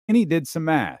and he did some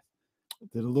math.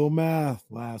 Did a little math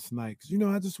last night because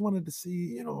I just wanted to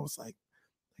see. It's like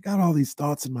I got all these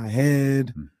thoughts in my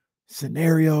head,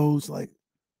 scenarios. Like,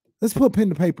 let's put pen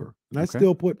to paper, and I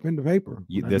still put pen to paper.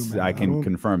 I can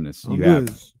confirm this. You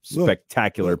have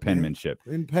spectacular penmanship.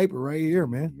 Pen paper right here,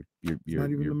 man. You're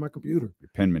not even in my computer. Your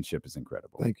penmanship is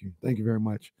incredible. Thank you very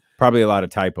much. Probably a lot of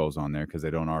typos on there because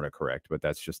they don't autocorrect, but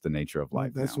that's just the nature of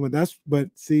life. But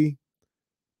see.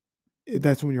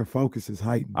 That's when your focus is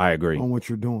heightened. I agree on what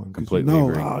you're doing. Completely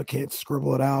agree. I can't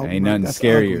scribble it out. Ain't nothing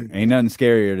scarier. Ain't nothing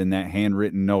scarier than that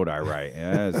handwritten note I write.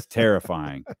 Yeah, it's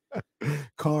terrifying.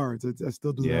 Cards. I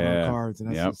still do that on cards,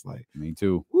 and that's just like me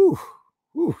too. Whew,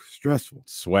 stressful.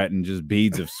 Sweating, just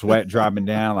beads of sweat dropping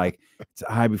down. Like it's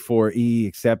I before E,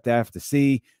 except after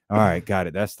C. All right, got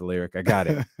it. That's the lyric. I got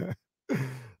it.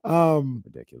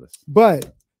 Ridiculous.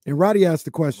 But. And Roddy asked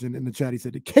the question in the chat. He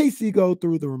said, did KC go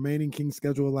through the remaining Kings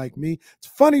schedule like me? It's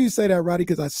funny you say that, Roddy,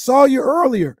 because I saw you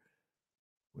earlier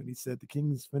when he said the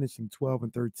Kings finishing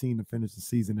 12-13 to finish the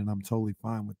season, and I'm totally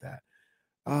fine with that.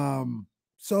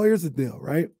 So here's the deal,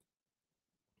 right?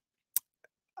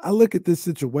 I look at this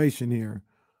situation here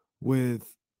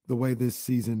with the way this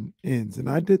season ends, and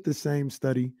I did the same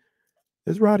study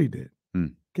as Roddy did.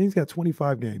 Kings got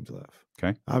 25 games left.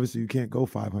 Okay. Obviously, you can't go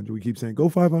 500. We keep saying go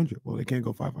 500. Well, they can't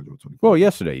go 500 with 25. Well,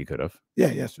 yesterday you could have.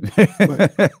 Yeah, yesterday.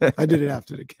 But I did it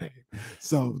after the game.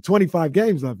 So 25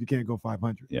 games left. You can't go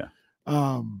 500. Yeah.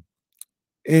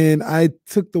 And I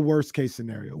took the worst case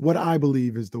scenario. What I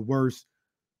believe is the worst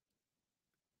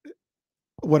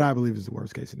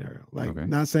case scenario. Like,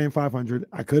 not saying 500.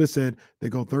 I could have said they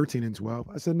go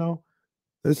 13-12. I said no.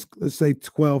 Let's say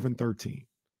 12-13.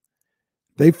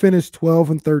 They finished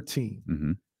 12-13.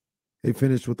 Mm-hmm. They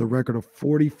finished with a record of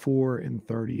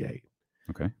 44-38.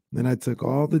 Okay. Then I took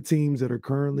all the teams that are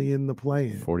currently in the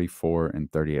play-in.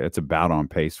 44-38. It's about on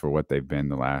pace for what they've been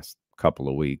the last couple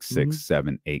of weeks. 6,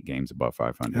 7, 8 games above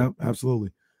 500. Yep, absolutely.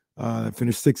 I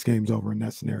finished 6 games over in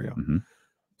that scenario. Mm-hmm.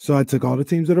 So I took all the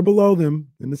teams that are below them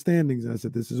in the standings, and I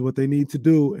said, this is what they need to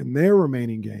do in their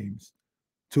remaining games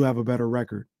to have a better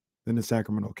record than the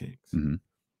Sacramento Kings. Mm-hmm.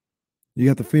 You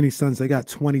got the Phoenix Suns. They got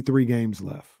 23 games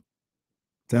left.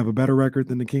 To have a better record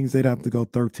than the Kings, they'd have to go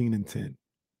 13-10.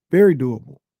 Very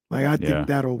doable. Like, I think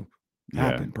that'll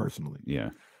happen personally.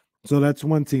 Yeah. So that's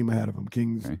one team ahead of them.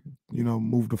 Kings,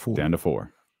 moved to 4. Down to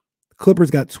 4. The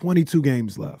Clippers got 22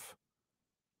 games left.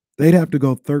 They'd have to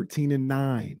go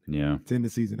 13-9 to end the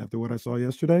season. After what I saw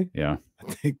yesterday, I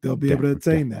think they'll be able to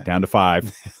attain that. Down to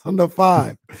 5. Down to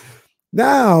 5.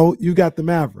 Now you got the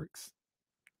Mavericks.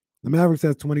 The Mavericks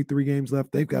have 23 games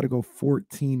left. They've got to go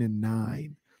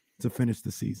 14-9 to finish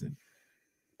the season.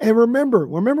 And remember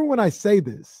when I say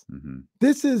this,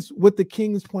 this is with the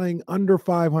Kings playing under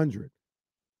 500.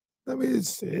 I mean,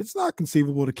 it's not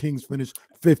conceivable the Kings finish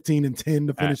 15-10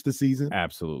 to finish the season.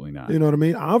 Absolutely not. You know what I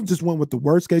mean? I've just went with the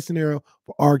worst case scenario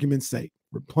for argument's sake.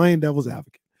 We're playing devil's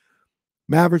advocate.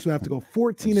 Mavericks would have to go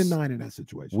 14-9 in that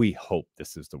situation. We hope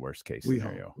this is the worst case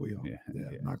scenario. We hope.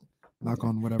 Yeah. Knock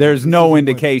on whatever. There's no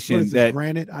indication that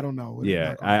granted. I don't know.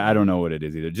 Yeah, I don't know what it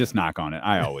is either. Just knock on it.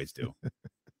 I always do.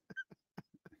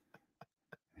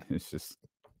 It's just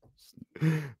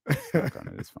knock on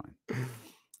it. It's fine.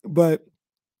 But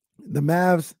the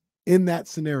Mavs in that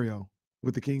scenario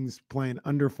with the Kings playing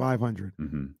under 500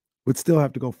 would still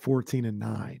have to go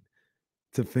 14-9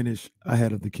 to finish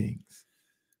ahead of the Kings.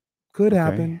 Could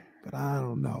happen, but I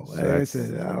don't know. So like I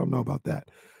said, I don't know about that.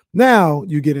 Now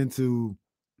you get into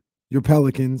your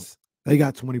Pelicans. They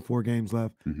got 24 games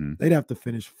left. They'd have to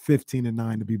finish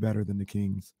 15-9 to be better than the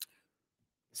Kings.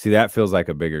 See, that feels like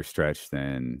a bigger stretch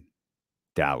than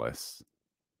Dallas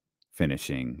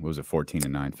finishing. What was it,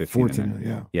 14-9,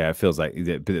 15-9? Yeah, it feels like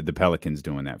the Pelicans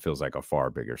doing that feels like a far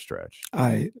bigger stretch.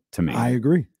 To me, I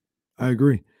agree.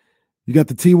 You got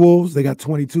the T-Wolves. They got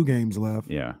 22 games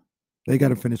left. Yeah. They got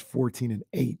to finish 14-8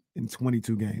 in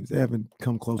 22 games. They haven't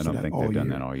come close to that all year. I don't think they've done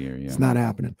that all year. Yeah. It's not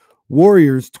happening.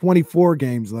 Warriors, 24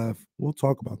 games left. We'll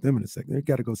talk about them in a second. They've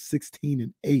got to go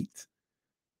 16-8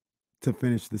 to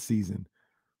finish the season.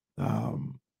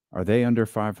 Are they under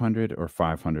 500 or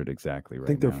 500 exactly right now? I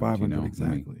think they're 500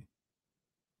 exactly.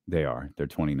 They are. They're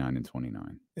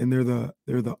 29-29. And they're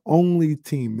the only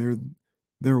team.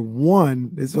 They're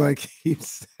one. That's what I keep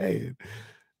saying.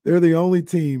 They're the only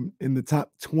team in the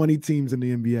top 20 teams in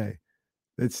the NBA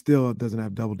that still doesn't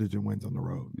have double-digit wins on the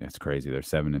road. That's crazy. They're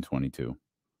 7-22.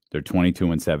 They're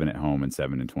 22-7 at home and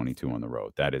 7-22 on the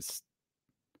road. That is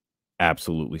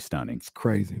absolutely stunning. It's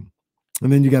crazy.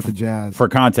 And then you got the Jazz. For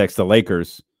context, the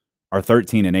Lakers are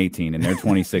 13-18 and they're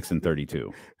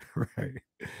 26-32. Right.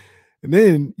 And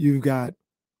then you've got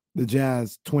The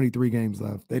Jazz, 23 games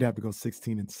left. They'd have to go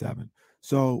 16-7.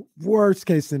 So worst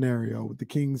case scenario, with the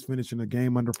Kings finishing a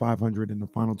game under 500 in the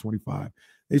final 25,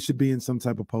 they should be in some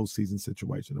type of postseason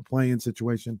situation, a play-in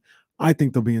situation. I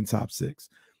think they'll be in top 6.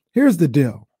 Here's the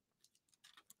deal.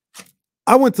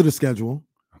 I went to the schedule.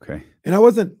 Okay. And I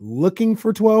wasn't looking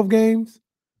for 12 games,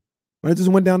 but I just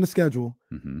went down the schedule.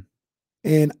 Mm-hmm.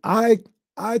 And I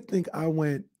think I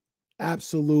went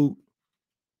absolute,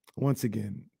 once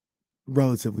again,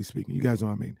 relatively speaking, you guys know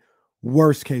what I mean,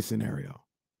 worst case scenario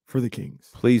for the Kings.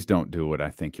 Please don't do what I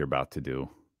think you're about to do.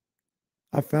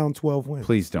 I found 12 wins.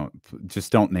 Please don't.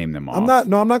 Just don't name them off. I'm not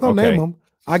going to name them.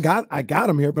 I got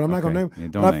them here, but I'm not going to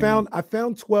name them. Yeah, I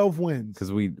found 12 wins.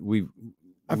 Because we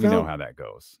know how that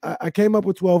goes. I came up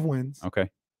with 12 wins. Okay.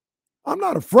 I'm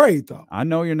not afraid, though. I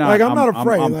know you're not. Like, I'm not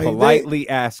afraid. I'm politely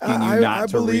asking you not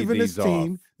to read these off. I believe in this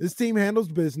team. This team handles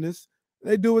business.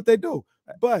 They do what they do.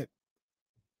 But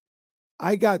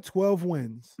I got 12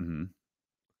 wins. Mm-hmm.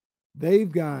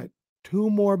 They've got 2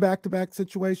 more back-to-back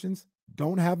situations.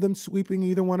 Don't have them sweeping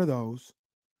either one of those.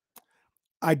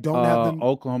 I don't have them.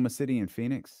 Oklahoma City and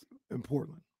Phoenix? And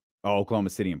Portland. Oh, Oklahoma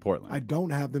City and Portland. I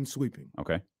don't have them sweeping.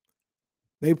 Okay.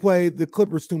 They played the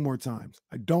Clippers 2 more times.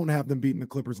 I don't have them beating the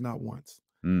Clippers not once.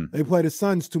 They play the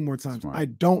Suns 2 more times. Smart. I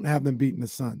don't have them beating the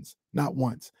Suns not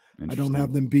once. I don't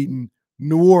have them beating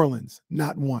New Orleans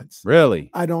not once.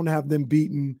 Really? I don't have them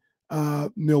beating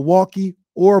Milwaukee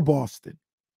or Boston.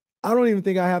 I don't even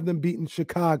think I have them beating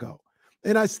Chicago.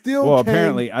 And I still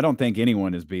apparently, I don't think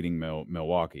anyone is beating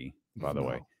Milwaukee, by the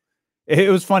way.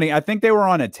 It was funny. I think they were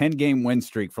on a 10-game win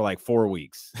streak for like 4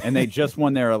 weeks, and they just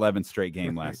won their 11th straight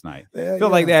game last night. I feel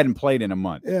like they hadn't played in a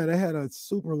month. Yeah, they had a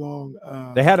super long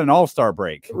they had an all-star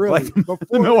break. Really? Like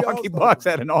the Milwaukee Bucks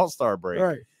had an all-star break.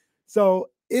 Right.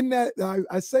 So in that,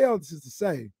 I say all this is to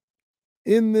say,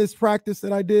 in this practice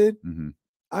that I did,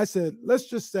 I said, let's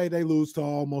just say they lose to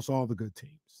almost all the good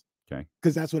teams. Okay.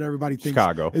 Because that's what everybody thinks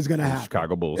is going to happen.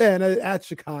 Chicago Bulls. Yeah, and at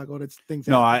Chicago, that's things.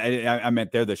 No, I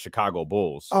meant they're the Chicago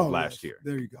Bulls of last year.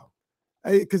 There you go.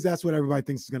 Because that's what everybody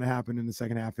thinks is going to happen in the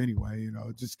second half anyway. You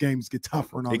know, just games get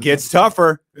tougher. And all it gets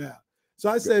tougher. Yeah. So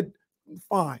I said,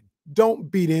 fine,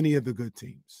 don't beat any of the good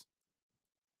teams.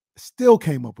 Still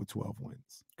came up with 12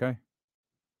 wins. Okay.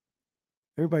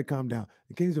 Everybody calm down.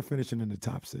 The Kings are finishing in the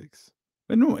top 6.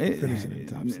 But no, finishing in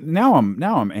the top 6. Now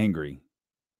I'm angry.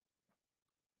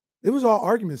 It was all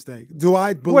arguments day. Do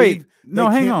I believe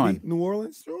hang on. beat New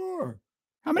Orleans? Sure.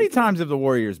 How many times have the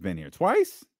Warriors been here?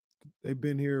 Twice? They've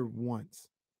been here once.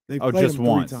 They played just them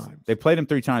once. 3 times. They played them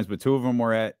 3 times, but 2 of them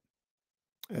were at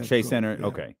Chase Center. Yeah.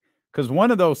 Okay. Because one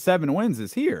of those 7 wins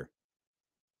is here.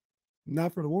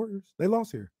 Not for the Warriors. They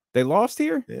lost here. They lost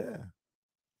here? Yeah.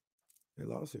 They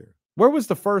lost here. Where was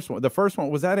the first one? The first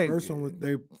one, was that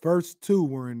the first 2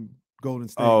 were in Golden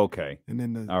State. Oh, okay. And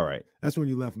then all right. That's when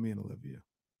you left me and Olivia.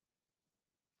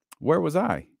 Where was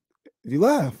I? You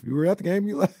left. You were at the game.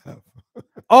 You left.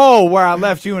 Oh, where I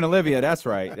left you and Olivia. That's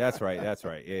right.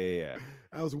 Yeah.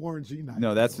 That was Warren G night.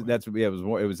 No,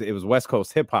 it was West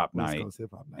Coast hip hop night.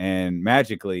 And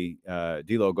magically,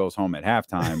 D-Lo goes home at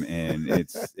halftime, and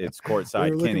it's courtside.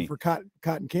 We were Kenny looking for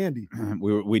cotton candy.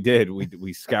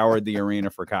 We scoured the arena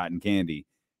for cotton candy,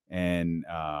 and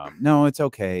no, it's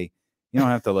okay. You don't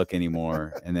have to look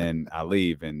anymore. And then I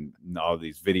leave, and all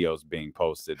these videos being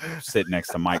posted, sitting next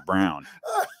to Mike Brown.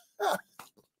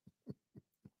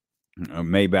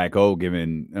 Maybach O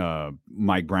giving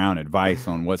Mike Brown advice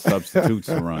on what substitutes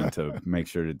to run to make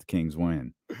sure that the Kings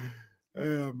win.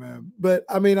 Yeah, man. But,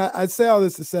 I mean, I say all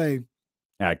this to say.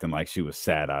 Acting like she was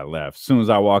sad I left. As soon as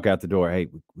I walk out the door, hey,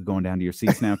 we going down to your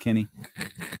seats now, Kenny?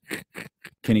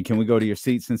 Kenny, can we go to your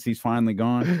seat since he's finally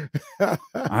gone? I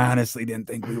honestly didn't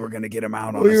think we were going to get him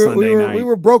out on a Sunday night. We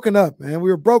were broken up, man. We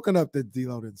were broken up that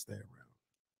D-Lo didn't stay around.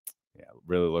 Yeah,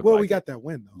 really looked well, like we got that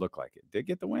win, though. Looked like it. Did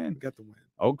get the win. We got the win.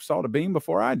 Oak saw the beam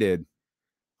before I did.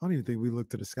 I don't even think we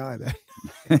looked to the sky then.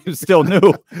 It was still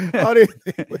new. I don't even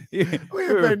think we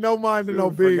didn't pay no mind to no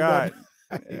beam.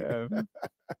 Yeah.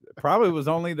 Probably was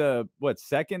only the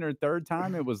second or third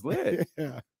time it was lit.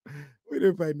 Yeah. We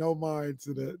didn't pay no mind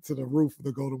to the roof of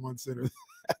the Golden One Center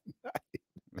that night.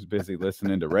 Was busy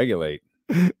listening to Regulate.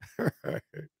 Right.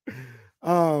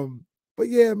 But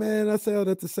yeah, man, I say all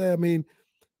that to say, I mean,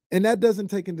 and that doesn't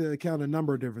take into account a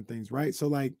number of different things, right? So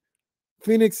like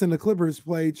Phoenix and the Clippers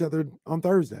play each other on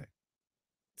Thursday.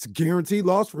 It's a guaranteed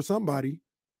loss for somebody.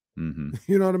 Mm-hmm.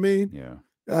 You know what I mean? Yeah.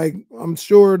 Like, I'm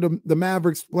sure the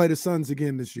Mavericks play the Suns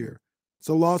again this year.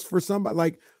 So loss for somebody.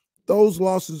 Like, those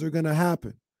losses are going to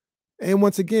happen. And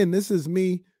once again, this is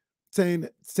me taking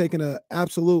an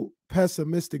absolute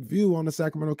pessimistic view on the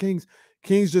Sacramento Kings.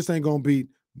 Kings just ain't going to beat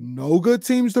no good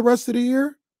teams the rest of the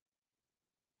year.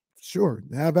 Sure,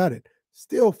 have at it.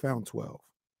 Still found 12.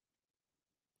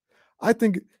 I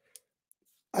think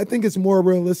it's more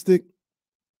realistic.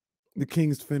 The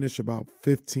Kings finish about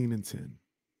 15-10.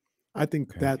 I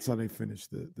think that's how they finish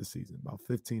the season, about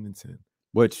 15-10.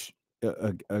 Which,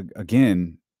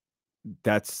 again,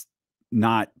 that's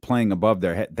not playing above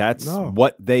their head. That's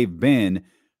what they've been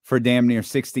for damn near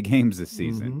 60 games this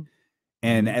season.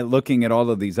 And at looking at all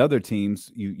of these other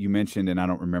teams, you mentioned, and I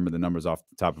don't remember the numbers off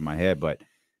the top of my head, but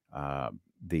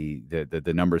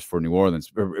the numbers for New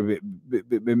Orleans,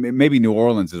 maybe New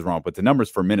Orleans is wrong, but the numbers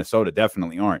for Minnesota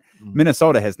definitely aren't.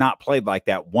 Minnesota has not played like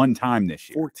that one time this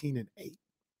year. 14-8.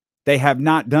 They have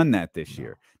not done that this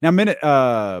year. Now,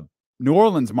 New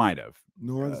Orleans might have.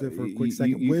 New Orleans did for a quick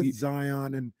second with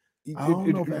Zion, and I don't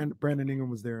know if Brandon Ingram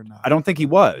was there or not. I don't think he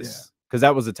was, because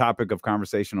that was a topic of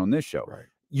conversation on this show. Right.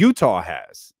 Utah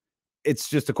has. It's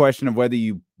just a question of whether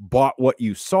you bought what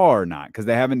you saw or not, because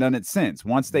they haven't done it since.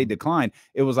 Once they declined,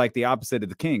 it was like the opposite of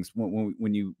the Kings.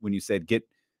 When you said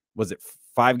was it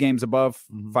 5 games above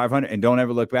 500 and don't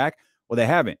ever look back? Well, they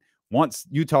haven't. Once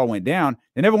Utah went down,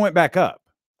 they never went back up.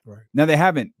 Right. Now they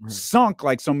haven't sunk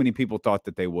like so many people thought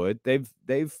that they would. They've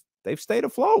stayed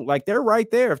afloat. Like they're right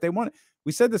there. If they want,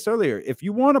 we said this earlier. If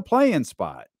you want a play-in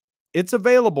spot, it's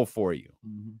available for you.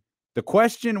 The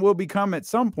question will become at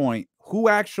some point, who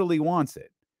actually wants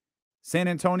it? San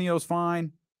Antonio's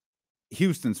fine.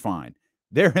 Houston's fine.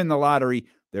 They're in the lottery.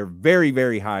 They're very,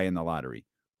 very high in the lottery.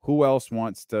 Who else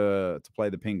wants to play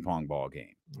the ping pong ball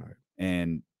game? Right.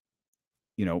 And,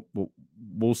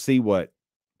 we'll see what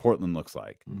Portland looks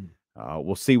like.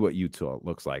 We'll see what Utah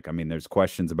looks like. I mean, there's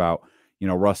questions about,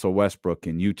 Russell Westbrook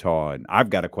in Utah, and I've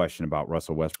got a question about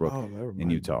Russell Westbrook in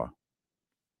Utah.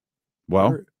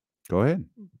 Well, go ahead.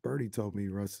 Birdie told me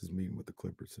Russ is meeting with the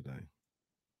Clippers today.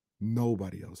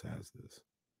 Nobody else has this,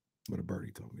 but a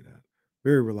birdie told me that.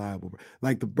 Very reliable.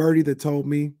 Like the birdie that told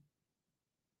me,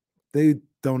 they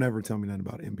don't ever tell me nothing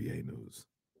about NBA news.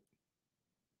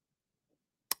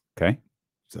 Okay.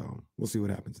 So we'll see what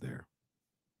happens there.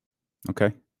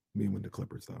 Okay. Meeting with the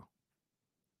Clippers, though.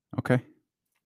 Okay.